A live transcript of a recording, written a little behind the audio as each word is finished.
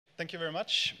thank you very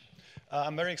much.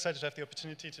 I'm very excited to have the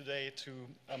opportunity today to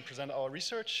present our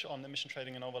research on emission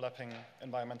trading and overlapping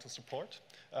environmental support.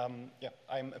 I'm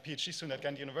a PhD student at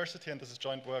Ghent University, and this is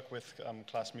joint work with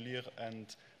Klaas, Mulier, and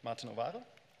Marten, Ovaere.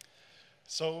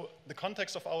 So the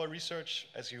context of our research,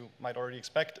 as you might already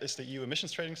expect, is the EU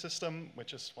emissions trading system,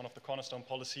 which is one of the cornerstone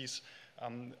policies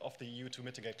of the EU to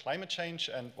mitigate climate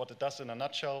change. And what it does in a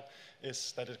nutshell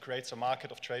is that it creates a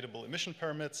market of tradable emission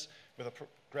permits with a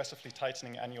progressively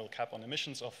tightening annual cap on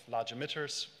emissions of large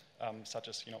emitters, such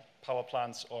as power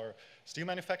plants or steel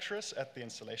manufacturers at the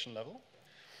installation level.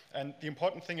 And the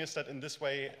important thing is that in this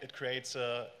way, it creates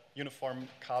a uniform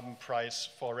carbon price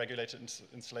for regulated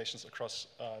installations across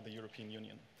the European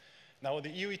Union. Now, the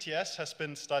EU ETS has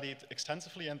been studied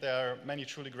extensively, and there are many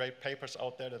truly great papers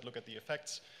out there that look at the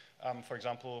effects. For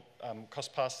example,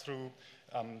 cost pass-through,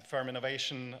 firm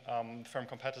innovation, firm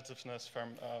competitiveness,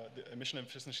 the emission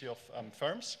efficiency of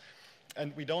firms.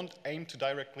 And we don't aim to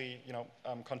directly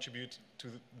contribute to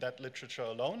that literature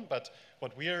alone, but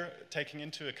what we're taking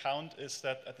into account is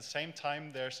that at the same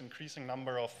time, there's increasing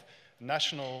number of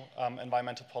national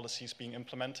environmental policies being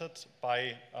implemented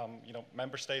by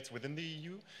member states within the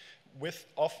EU with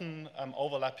often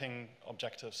overlapping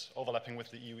objectives, overlapping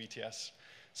with the EU ETS.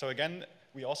 So again,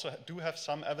 we also do have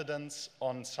some evidence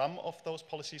on some of those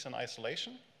policies in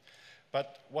isolation,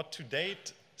 but what to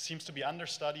date seems to be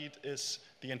understudied is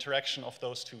the interaction of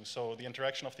those two. So the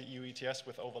interaction of the EU ETS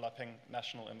with overlapping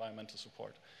national environmental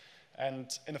support. And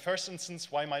in the first instance,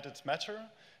 why might it matter?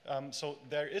 So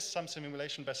there is some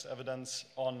simulation-based evidence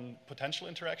on potential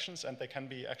interactions, and they can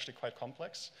be actually quite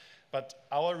complex. But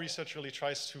our research really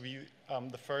tries to be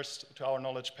the first, to our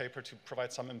knowledge, paper to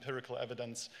provide some empirical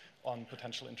evidence on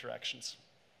potential interactions.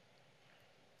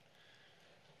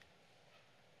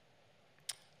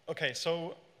 Okay,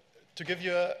 so to give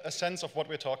you a sense of what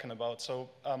we're talking about, so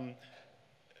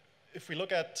if we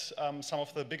look at some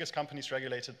of the biggest companies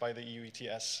regulated by the EU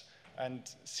ETS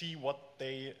and see what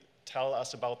they tell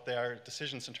us about their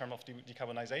decisions in terms of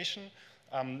decarbonization,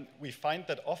 we find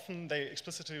that often they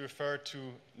explicitly refer to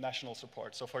national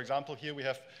support. So for example, here we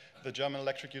have the German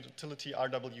electric utility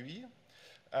RWE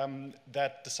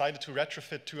that decided to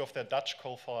retrofit two of their Dutch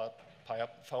coal-fired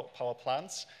power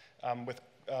plants with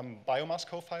biomass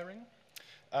co-firing,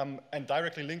 and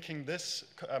directly linking this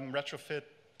retrofit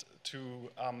to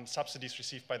subsidies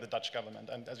received by the Dutch government.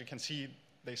 And as you can see,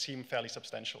 they seem fairly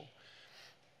substantial.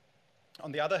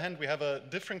 On the other hand, we have a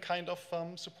different kind of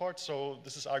support. So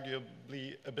this is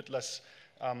arguably a bit less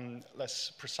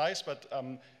precise, but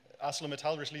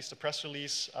ArcelorMittal released a press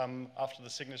release after the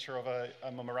signature of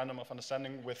a memorandum of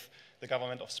understanding with the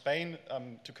government of Spain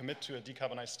to commit to a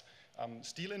decarbonized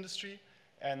steel industry.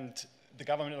 And the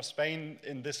government of Spain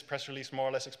in this press release more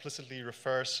or less explicitly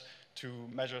refers to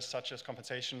measures such as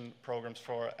compensation programs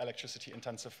for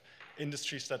electricity-intensive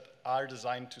industries that are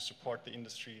designed to support the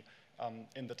industry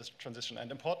in the transition. And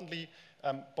importantly,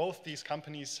 both these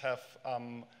companies have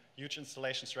huge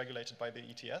installations regulated by the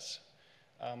ETS.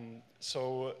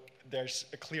 So there's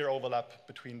a clear overlap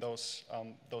between those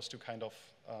two kind of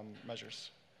measures.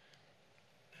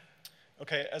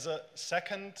 Okay, as a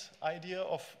second idea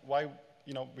of why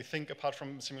we think, apart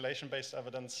from simulation-based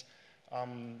evidence,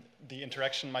 the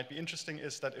interaction might be interesting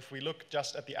is that if we look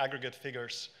just at the aggregate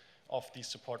figures of these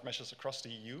support measures across the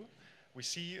EU, we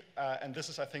see, and this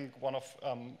is, I think, one of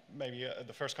maybe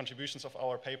the first contributions of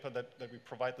our paper that we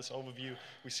provide this overview,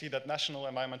 we see that national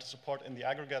environmental support in the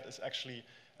aggregate is actually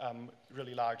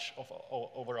really large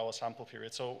over our sample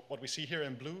period. So what we see here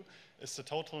in blue is the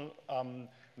total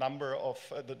number of,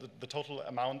 the total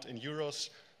amount in euros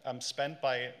spent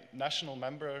by national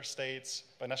member states,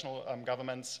 by national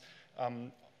governments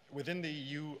within the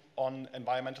EU on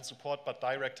environmental support, but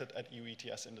directed at EU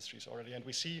ETS industries already. And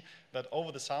we see that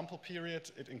over the sample period,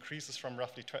 it increases from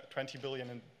roughly 20 billion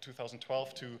in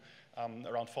 2012 to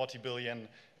around 40 billion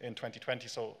in 2020,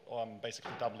 so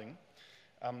basically doubling.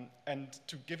 And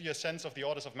to give you a sense of the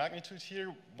orders of magnitude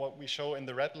here, what we show in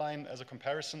the red line as a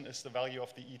comparison is the value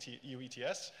of the EU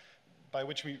ETS, by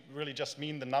which we really just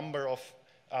mean the number of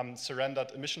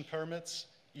surrendered emission permits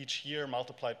each year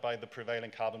multiplied by the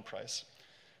prevailing carbon price.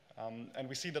 And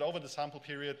we see that over the sample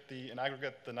period, in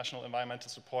aggregate, the national environmental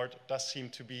support does seem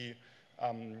to be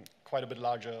quite a bit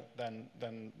larger than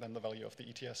the value of the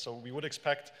ETS. So we would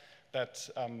expect that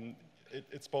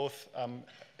it's both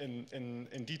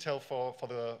in detail for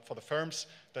the firms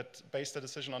that base the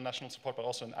decision on national support, but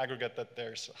also in aggregate that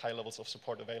there's high levels of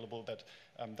support available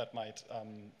that might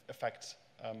affect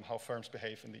how firms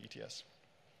behave in the ETS.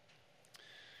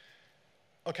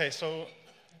 Okay, so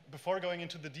before going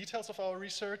into the details of our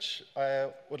research, I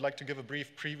would like to give a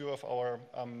brief preview of our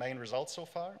main results so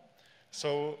far.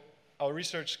 So our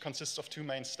research consists of two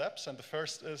main steps, and the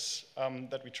first is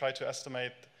that we try to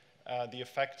estimate the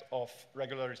effect of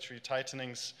regulatory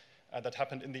tightenings that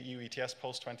happened in the EU ETS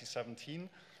post-2017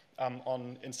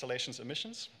 on installations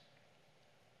emissions.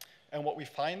 And what we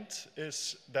find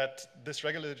is that this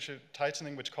regulatory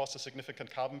tightening, which caused a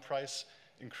significant carbon price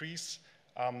increase,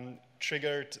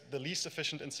 triggered the least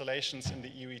efficient installations in the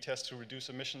EU ETS to reduce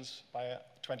emissions by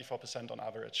 24% on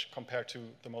average compared to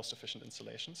the most efficient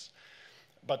installations.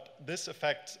 But this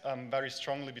effect varies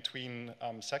strongly between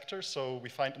sectors. So we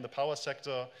find in the power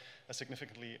sector a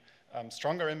significantly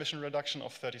stronger emission reduction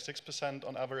of 36%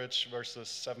 on average versus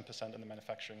 7% in the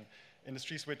manufacturing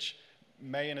industries, which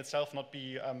may in itself not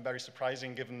be very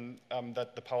surprising given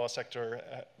that the power sector,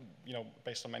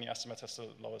 based on many estimates, has the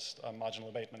lowest marginal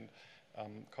abatement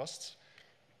costs.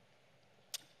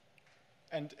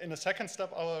 And in the second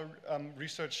step, our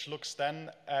research looks then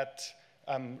at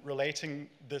relating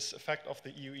this effect of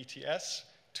the EU ETS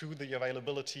to the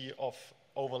availability of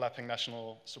overlapping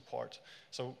national support.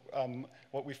 So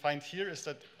what we find here is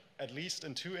that at least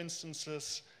in two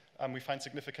instances, we find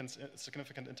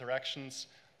significant interactions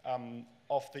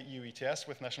of the EU ETS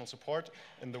with national support.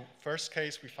 In the first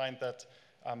case, we find that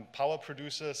power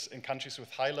producers in countries with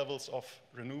high levels of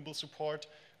renewable support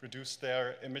reduce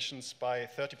their emissions by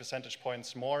 30 percentage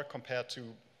points more compared to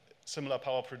similar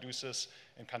power producers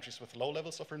in countries with low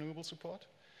levels of renewable support.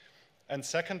 And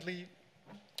secondly,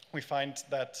 we find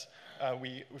that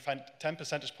we find 10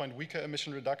 percentage point weaker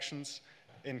emission reductions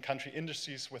in country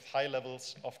industries with high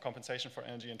levels of compensation for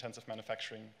energy-intensive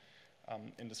manufacturing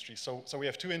industry. So we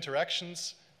have two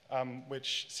interactions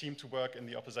which seem to work in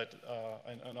the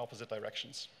opposite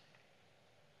directions.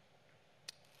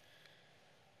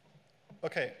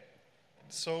 Okay,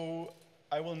 so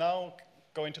I will now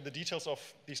go into the details of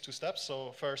these two steps.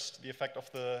 So first, the effect of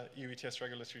the EU ETS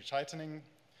regulatory tightening,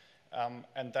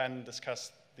 and then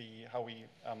discuss how we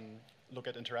look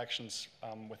at interactions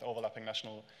with overlapping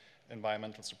national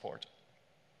environmental support.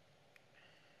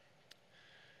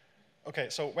 Okay,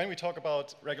 so when we talk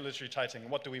about regulatory tightening,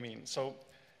 what do we mean? So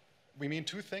we mean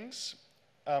two things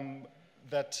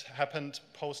that happened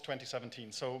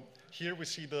post-2017. So here we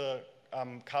see the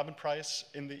carbon price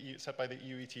in the EU, set by the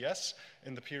EU ETS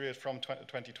in the period from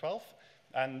 2012,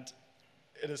 and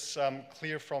it is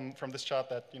clear from this chart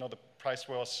that the price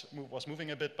was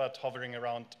moving a bit, but hovering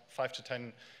around 5 to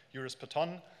 10 euros per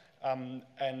ton.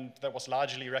 And that was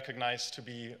largely recognized to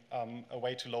be a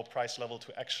way too low price level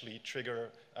to actually trigger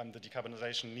the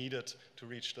decarbonization needed to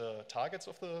reach the targets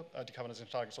of the decarbonization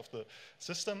targets of the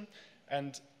system.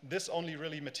 And this only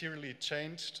really materially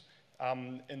changed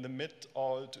in the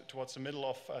towards the middle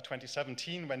of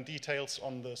 2017, when details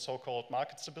on the so-called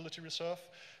market stability reserve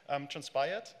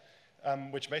transpired,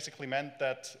 which basically meant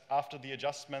that after the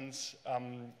adjustments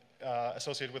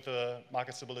associated with the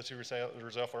Market Stability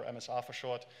Reserve, or MSR for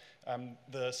short,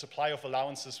 the supply of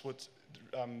allowances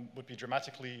would be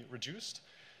dramatically reduced.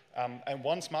 And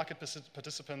once market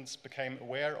participants became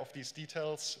aware of these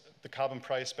details, the carbon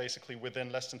price basically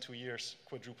within less than 2 years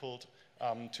quadrupled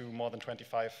to more than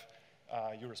 25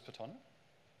 euros per ton.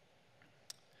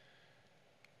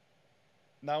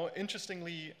 Now,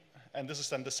 interestingly, and this is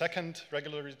then the second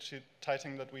regulatory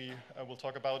tightening that we will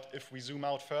talk about, if we zoom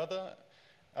out further,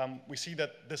 we see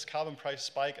that this carbon price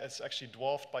spike is actually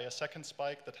dwarfed by a second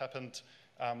spike that happened,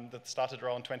 that started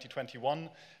around 2021,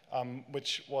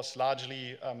 which was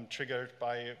largely triggered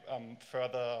by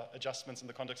further adjustments in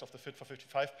the context of the Fit for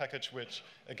 55 package, which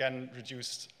again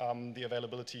reduced the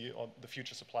availability or the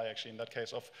future supply, actually in that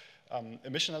case, of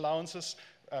emission allowances,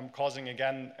 causing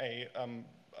again a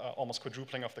almost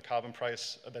quadrupling of the carbon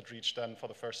price that reached then for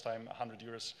the first time 100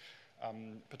 euros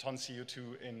per ton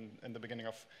CO2 in the beginning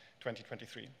of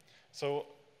 2023. So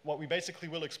what we basically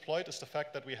will exploit is the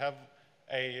fact that we have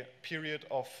a period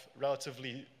of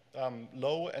relatively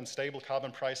low and stable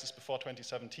carbon prices before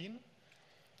 2017,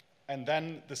 and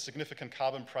then the significant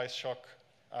carbon price shock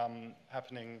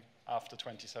happening after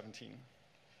 2017.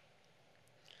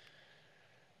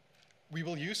 We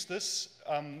will use this,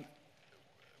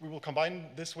 we will combine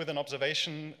this with an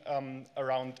observation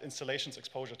around installations'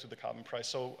 exposure to the carbon price.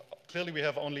 So clearly we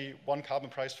have only one carbon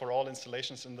price for all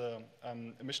installations in the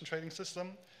emission trading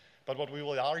system, but what we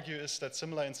will argue is that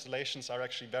similar installations are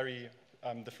actually very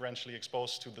differentially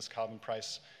exposed to this carbon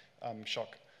price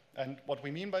shock. And what we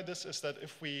mean by this is that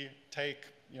if we take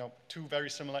two very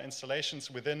similar installations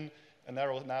within a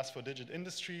narrow NAS for digit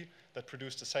industry that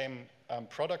produce the same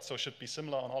product, so should be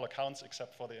similar on all accounts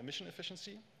except for the emission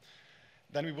efficiency,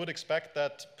 then we would expect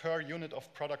that per unit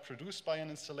of product produced by an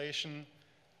installation,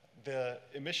 the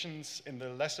emissions in the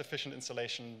less efficient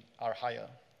installation are higher.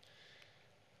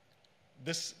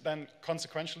 This then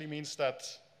consequentially means that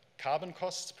carbon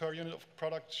costs per unit of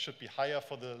product should be higher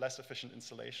for the less efficient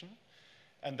installation.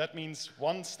 And that means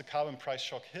once the carbon price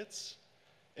shock hits,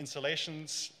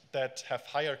 installations that have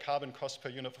higher carbon costs per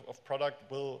unit of product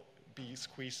will be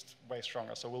squeezed way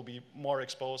stronger, so will be more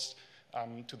exposed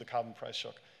to the carbon price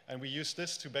shock. And we use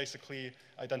this to basically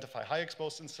identify high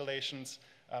exposed installations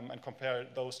and compare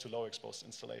those to low exposed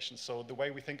installations. So the way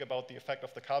we think about the effect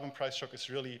of the carbon price shock is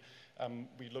really,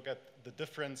 we look at the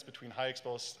difference between high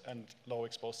exposed and low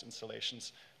exposed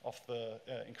installations of the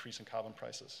increase in carbon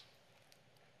prices.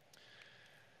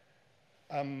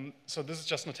 So this is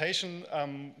just notation.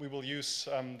 We will use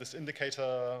this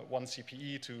indicator 1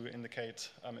 CPE to indicate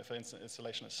if an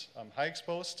installation is high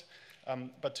exposed.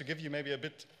 But to give you maybe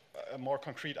a more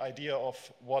concrete idea of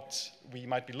what we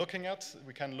might be looking at,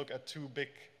 we can look at two big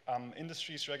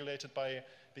industries regulated by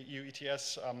the EU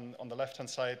ETS. On the left-hand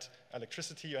side,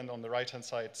 electricity, and on the right-hand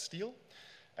side, steel.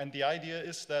 And the idea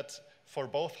is that for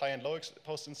both high and low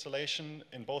exposed installation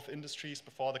in both industries,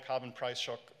 before the carbon price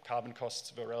shock, carbon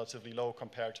costs were relatively low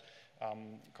compared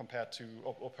to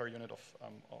or per unit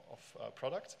of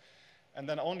product. And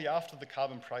then only after the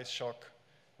carbon price shock,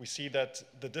 we see that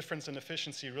the difference in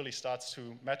efficiency really starts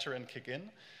to matter and kick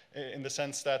in the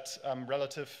sense that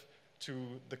relative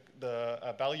to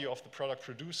the value of the product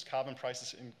produced, carbon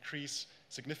prices increase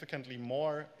significantly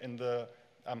more in the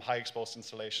high exposed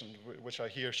installation, which are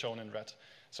here shown in red.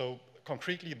 So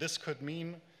concretely, this could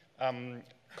mean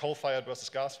coal-fired versus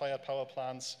gas-fired power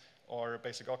plants, or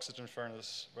basic oxygen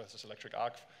furnace versus electric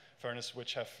arc furnace,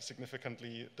 which have significant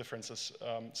differences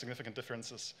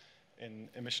in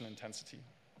emission intensity.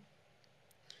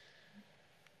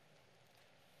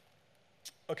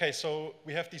 Okay, so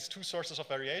we have these two sources of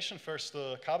variation. First,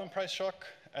 the carbon price shock,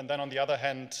 and then on the other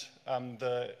hand,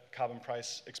 the carbon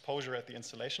price exposure at the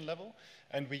installation level.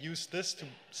 And we use this to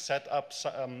set up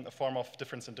a form of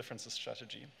difference in differences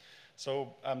strategy.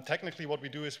 So technically what we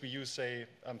do is we use a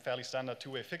fairly standard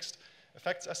two-way fixed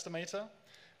effects estimator,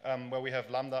 where we have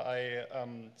lambda I,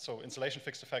 so installation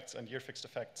fixed effects and year fixed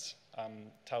effects,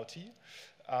 tau t.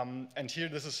 And here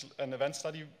this is an event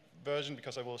study version,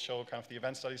 because I will show kind of the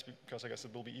event studies, because I guess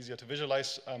it will be easier to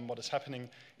visualize what is happening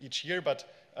each year.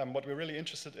 But what we're really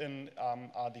interested in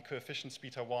are the coefficients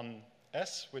beta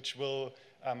 1s, which will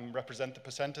represent the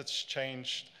percentage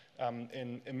changed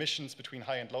in emissions between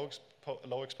high and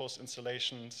low exposed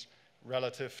installations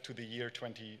relative to the year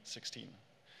 2016.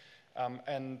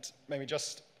 And maybe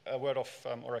just a word of,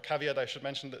 or a caveat, I should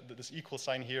mention that this equal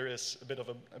sign here is a bit of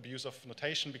an abuse of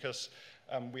notation, because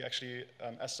we actually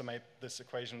estimate this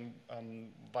equation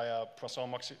via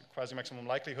Poisson quasi-maximum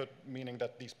likelihood, meaning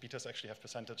that these betas actually have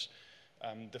percentage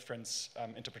difference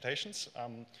interpretations.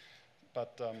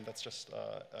 But that's just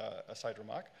a side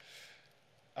remark.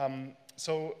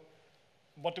 So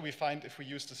what do we find if we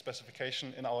use the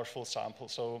specification in our full sample?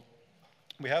 So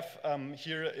we have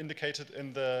here indicated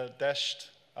in the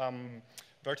dashed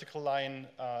vertical line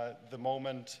the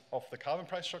moment of the carbon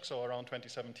price shock, so around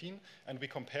 2017, and we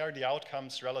compare the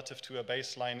outcomes relative to a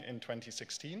baseline in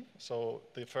 2016, so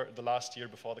the last year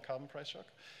before the carbon price shock.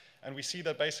 And we see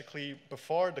that basically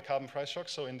before the carbon price shock,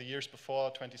 so in the years before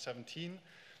 2017,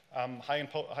 high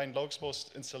and low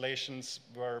exposed installations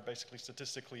were basically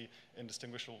statistically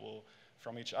indistinguishable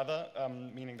from each other,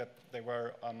 meaning that they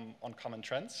were on common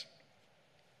trends.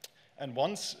 And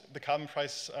once the carbon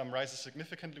price rises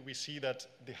significantly, we see that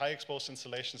the high exposed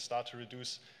installations start to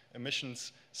reduce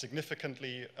emissions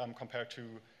significantly compared to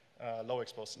low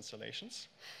exposed installations.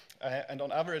 And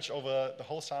on average, over the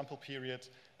whole sample period,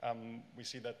 we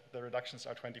see that the reductions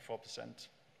are 24%.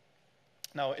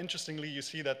 Now, interestingly, you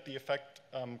see that the effect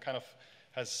kind of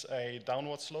has a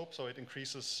downward slope, so it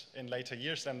increases in later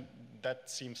years, and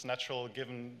that seems natural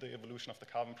given the evolution of the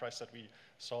carbon price that we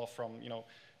saw from,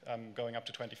 going up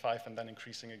to 25 and then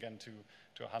increasing again to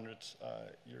 100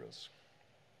 euros.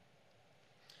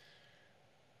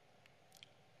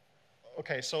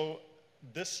 Okay, so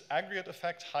this aggregate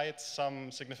effect hides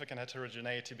some significant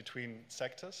heterogeneity between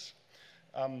sectors.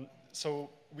 So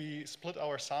we split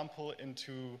our sample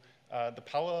into the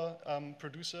power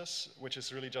producers, which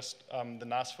is really just the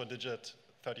NAS for digit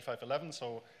 3511,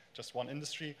 so just one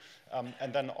industry,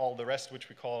 and then all the rest, which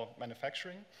we call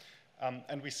manufacturing.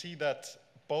 And we see that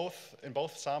in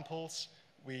both samples,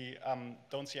 we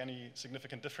don't see any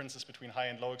significant differences between high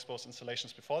and low exposed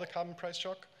installations before the carbon price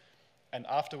shock. And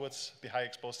afterwards, the high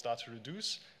exposed start to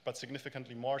reduce, but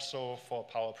significantly more so for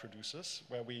power producers,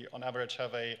 where we on average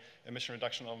have an emission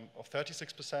reduction of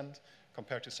 36%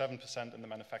 compared to 7% in the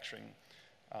manufacturing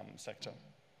sector.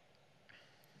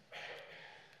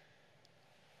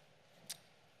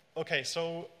 Okay,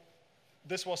 so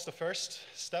this was the first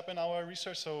step in our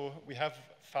research. So we have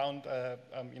found a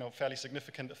fairly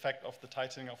significant effect of the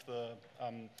tightening of the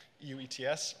EU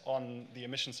ETS on the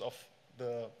emissions of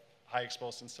the high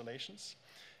exposed installations.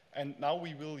 And now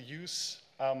we will use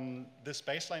this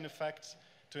baseline effect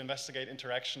to investigate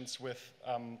interactions with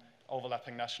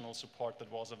overlapping national support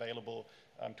that was available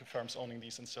to firms owning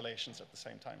these installations at the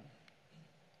same time.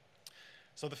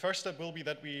 So the first step will be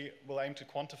that we will aim to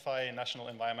quantify national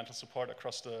environmental support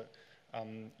across the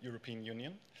European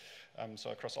Union,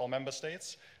 so across all member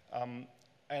states.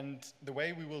 And the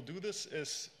way we will do this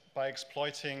is by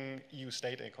exploiting EU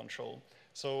state aid control.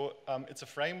 So it's a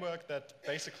framework that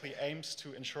basically aims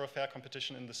to ensure fair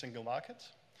competition in the single market.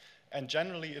 And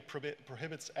generally, it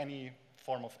prohibits any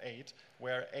form of aid,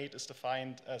 where aid is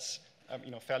defined as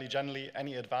fairly generally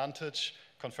any advantage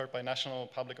conferred by national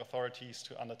public authorities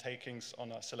to undertakings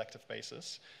on a selective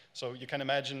basis. So you can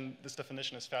imagine this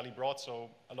definition is fairly broad, so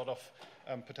a lot of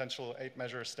potential aid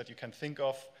measures that you can think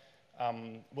of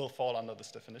will fall under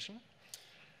this definition.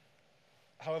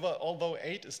 However, although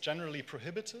aid is generally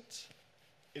prohibited,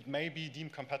 it may be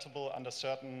deemed compatible under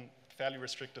certain fairly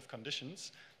restrictive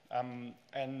conditions.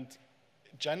 And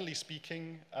generally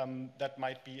speaking, that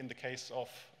might be in the case of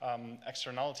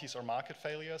externalities or market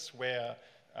failures, where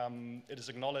it is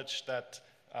acknowledged that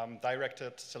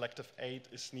directed selective aid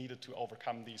is needed to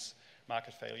overcome these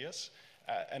market failures.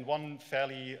 And one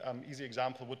fairly easy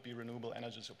example would be renewable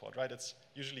energy support, right? It's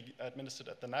usually administered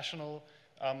at the national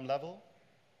level,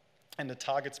 and it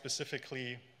targets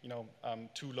specifically,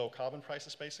 too low carbon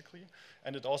prices, basically.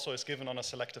 And it also is given on a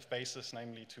selective basis,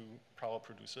 namely to power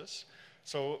producers.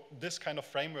 So this kind of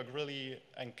framework really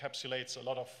encapsulates a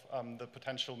lot of the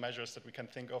potential measures that we can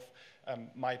think of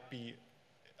might be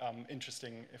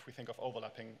interesting if we think of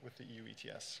overlapping with the EU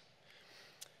ETS.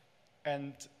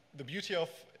 And the beauty of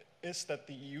is that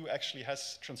the EU actually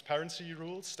has transparency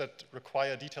rules that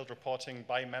require detailed reporting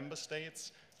by member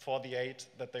states for the aid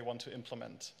that they want to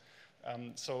implement.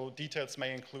 So details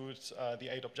may include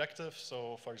the aid objective,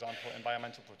 so for example,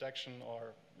 environmental protection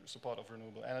or support of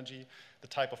renewable energy, the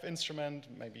type of instrument,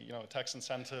 maybe a tax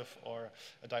incentive or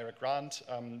a direct grant,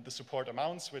 the support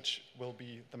amounts, which will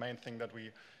be the main thing that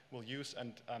we will use,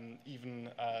 and even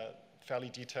fairly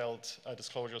detailed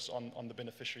disclosures on the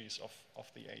beneficiaries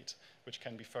of the aid, which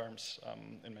can be firms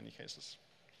in many cases.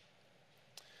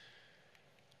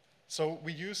 So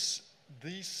we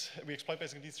exploit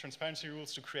basically these transparency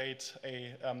rules to create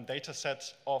a data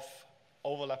set of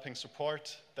overlapping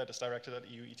support that is directed at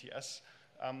EU ETS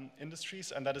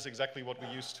industries, and that is exactly what we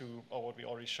used to, or what we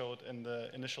already showed in the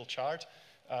initial chart.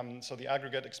 So the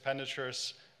aggregate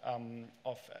expenditures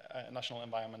of national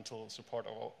environmental support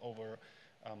over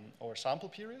our sample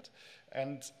period.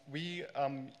 And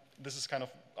this is kind of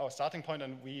our starting point,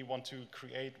 and we want to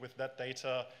create with that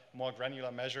data more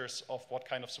granular measures of what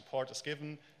kind of support is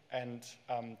given and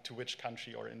to which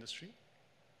country or industry.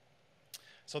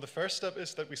 So the first step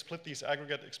is that we split these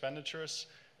aggregate expenditures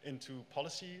into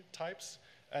policy types.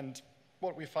 And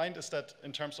what we find is that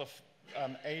in terms of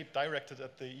aid directed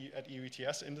at EU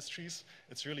ETS industries,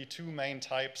 it's really two main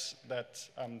types that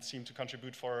seem to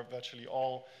contribute for virtually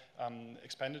all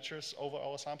expenditures over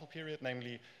our sample period,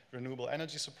 namely renewable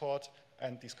energy support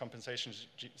and these compensation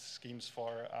schemes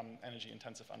for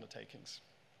energy-intensive undertakings.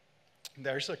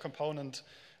 There is a component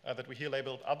that we here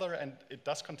labeled other, and it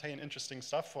does contain interesting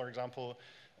stuff, for example,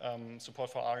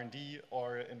 support for R&D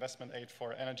or investment aid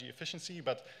for energy efficiency,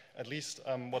 but at least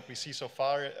what we see so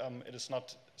far, it is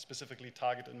not specifically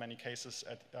targeted in many cases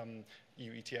at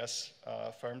EU ETS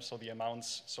firms, so the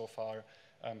amounts so far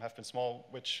have been small,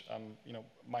 which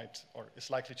might or is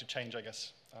likely to change, I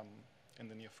guess, in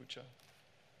the near future.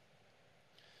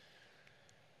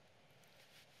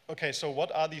 Okay, so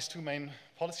what are these two main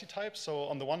policy types? So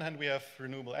on the one hand, we have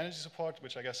renewable energy support,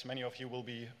 which I guess many of you will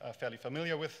be fairly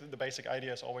familiar with. The basic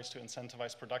idea is always to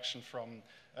incentivize production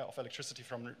of electricity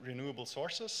from renewable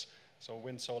sources, so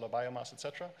wind, solar, biomass,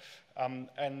 etc.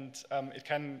 It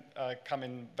can come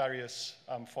in various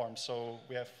forms. So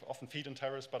we have often feed-in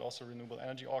tariffs, but also renewable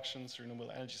energy auctions,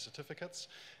 renewable energy certificates.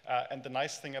 And the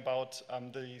nice thing about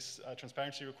these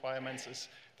transparency requirements is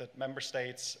that member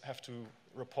states have to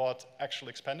report actual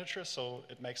expenditures, so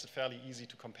it makes it fairly easy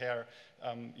to compare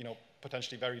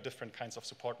potentially very different kinds of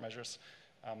support measures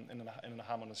in a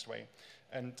harmonized way.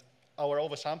 And our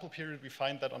oversample period, we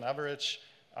find that on average,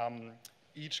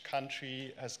 each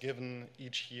country has given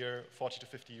each year 40 to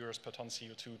 50 euros per ton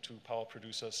CO2 to power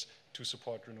producers to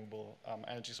support renewable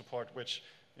energy support, which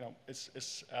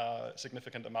is a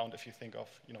significant amount if you think of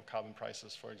carbon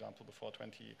prices, for example, before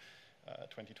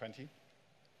 2020.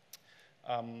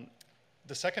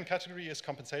 The second category is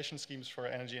compensation schemes for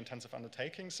energy-intensive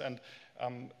undertakings, and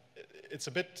it's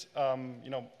a bit,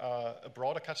 a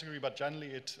broader category, but generally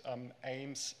it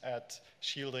aims at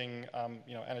shielding,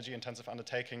 energy-intensive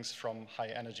undertakings from high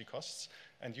energy costs,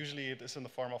 and usually it is in the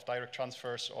form of direct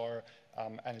transfers or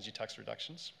energy tax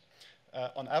reductions.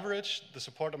 On average, the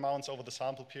support amounts over the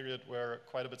sample period were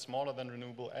quite a bit smaller than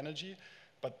renewable energy,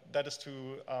 but that is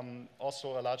to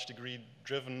also a large degree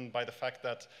driven by the fact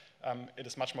that it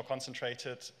is much more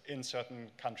concentrated in certain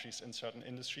countries, in certain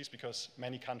industries, because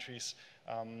many countries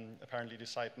apparently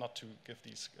decide not to give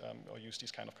these or use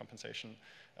these kind of compensation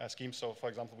schemes. So, for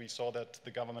example, we saw that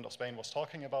the government of Spain was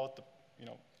talking about the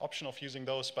option of using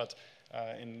those, but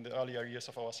in the earlier years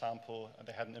of our sample,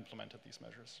 they hadn't implemented these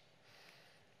measures.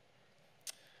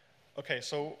 Okay,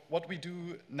 so what we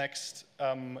do next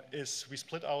is we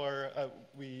split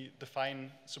we define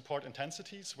support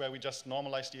intensities, where we just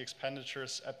normalize the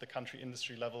expenditures at the country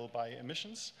industry level by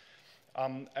emissions.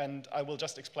 And I will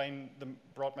just explain the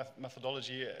broad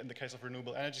methodology in the case of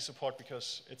renewable energy support,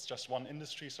 because it's just one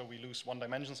industry, so we lose one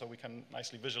dimension, so we can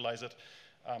nicely visualize it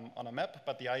on a map.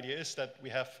 But the idea is that we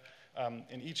have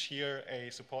in each year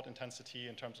a support intensity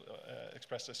in terms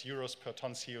expressed as euros per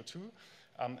ton CO2.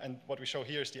 And what we show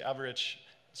here is the average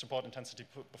support intensity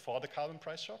before the carbon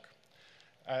price shock.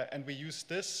 And we use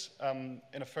this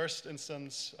in a first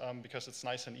instance because it's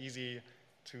nice and easy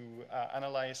to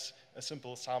analyze a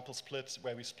simple sample split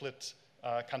where we split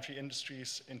country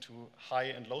industries into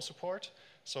high and low support.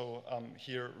 So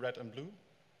here, red and blue,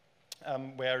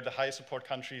 where the high support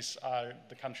countries are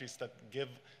the countries that give,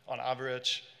 on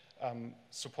average,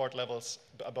 support levels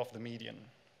above the median.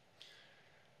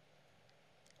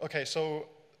 Okay, so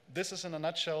this is in a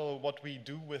nutshell what we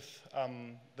do with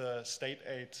the state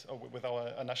aid, or with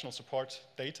our national support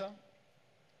data.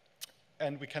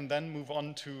 And we can then move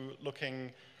on to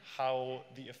looking how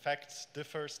the effect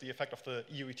differs, the effect of the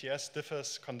EU ETS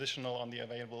differs conditional on the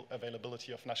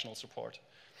availability of national support.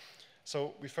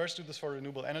 So we first do this for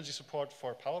renewable energy support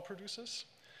for power producers.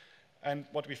 And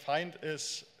what we find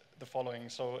is the following.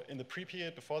 So in the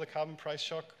pre-period before the carbon price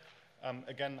shock,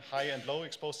 again, high and low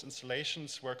exposed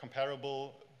installations were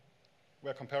comparable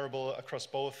across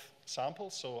both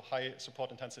samples, so high support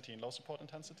intensity and low support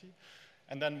intensity.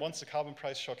 And then once the carbon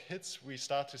price shock hits, we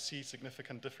start to see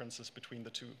significant differences between the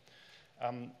two.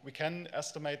 We can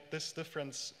estimate this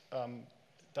difference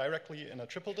directly in a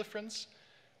triple difference,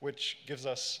 which gives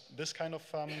us this kind of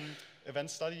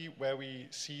event study where we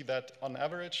see that on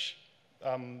average,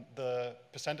 the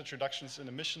percentage reductions in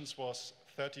emissions was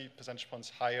 30 percentage points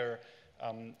higher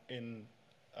in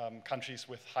countries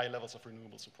with high levels of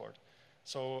renewable support.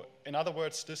 So in other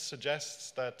words, this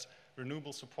suggests that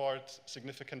renewable support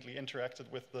significantly interacted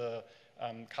with the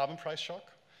carbon price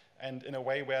shock, and in a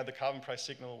way where the carbon price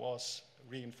signal was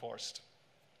reinforced.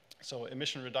 So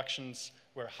emission reductions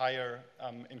were higher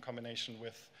in combination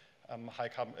with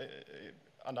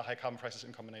under high carbon prices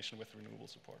in combination with renewable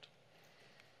support.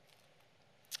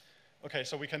 Okay,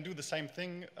 so we can do the same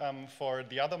thing for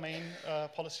the other main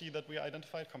policy that we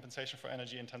identified, compensation for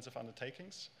energy-intensive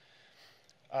undertakings.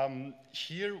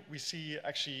 Here we see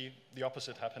actually the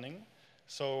opposite happening.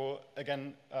 So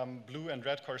again, blue and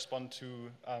red correspond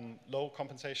to low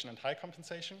compensation and high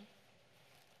compensation.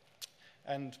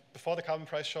 And before the carbon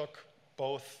price shock,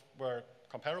 both were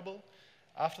comparable.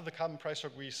 After the carbon price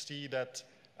shock, we see that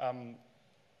high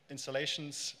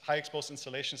exposed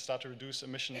installations start to reduce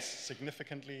emissions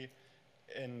significantly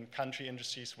in country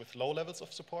industries with low levels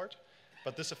of support,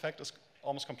 but this effect is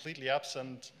almost completely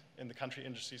absent in the country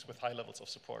industries with high levels of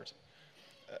support.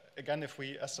 Again, if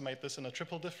we estimate this in a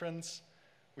triple difference,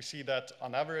 we see that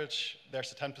on average,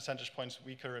 there's a 10 percentage points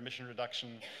weaker emission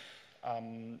reduction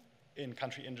in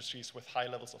country industries with high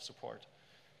levels of support.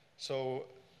 So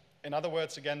in other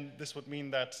words, again, this would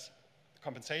mean that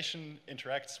compensation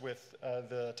interacts with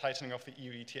the tightening of the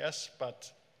EU ETS, but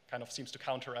kind of seems to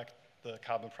counteract the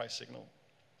carbon price signal.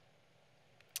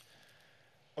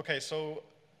 Okay, so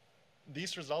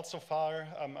these results so far,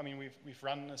 I mean, we've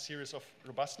run a series of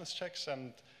robustness checks,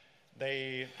 and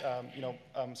they,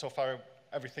 so far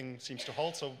everything seems to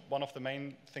hold. So one of the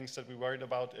main things that we worried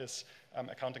about is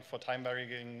accounting for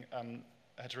time-varying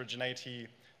heterogeneity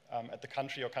at the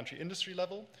country or country industry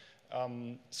level.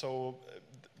 So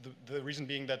the reason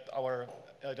being that our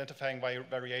identifying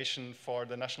variation for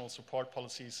the national support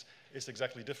policies is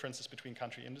exactly differences between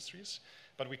country industries.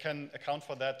 But we can account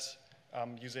for that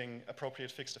using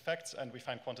appropriate fixed effects, and we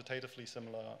find quantitatively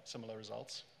similar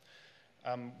results.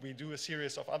 We do a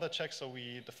series of other checks, so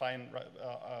we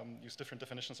use different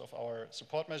definitions of our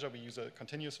support measure. We use a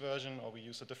continuous version, or we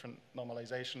use a different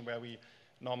normalization where we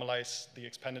normalize the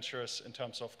expenditures in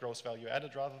terms of gross value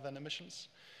added rather than emissions.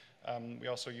 We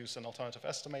also use an alternative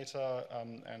estimator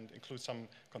and include some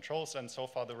controls, and so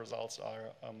far the results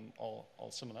are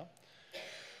all similar.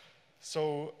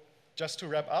 So just to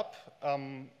wrap up,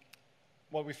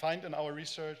 what we find in our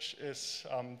research is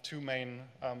two main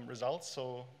results.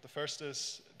 So the first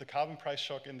is the carbon price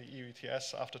shock in the EU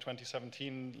ETS after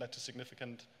 2017 led to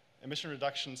significant emission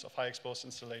reductions of high exposed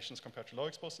installations compared to low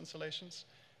exposed installations,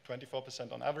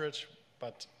 24% on average,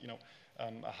 but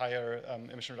a higher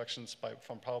emission reductions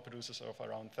from power producers of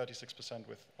around 36%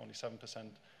 with only 7%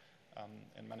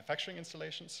 in manufacturing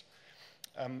installations.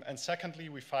 And secondly,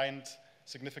 we find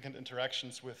significant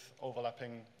interactions with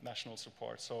overlapping national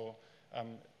support. So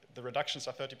the reductions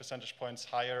are 30 percentage points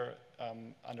higher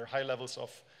under high levels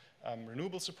of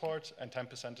renewable support and 10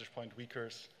 percentage point weaker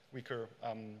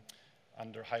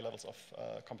under high levels of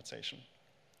compensation.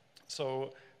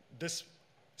 So this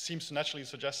seems to naturally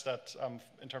suggest that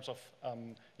in terms of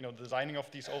the designing of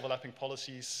these overlapping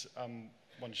policies,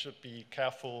 one should be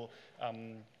careful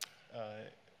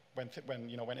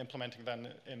when implementing them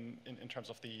in terms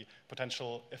of the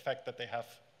potential effect that they have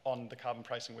on the carbon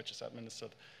pricing which is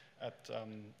administered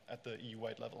at the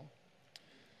EU-wide level.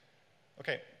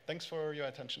 Okay, thanks for your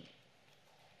attention.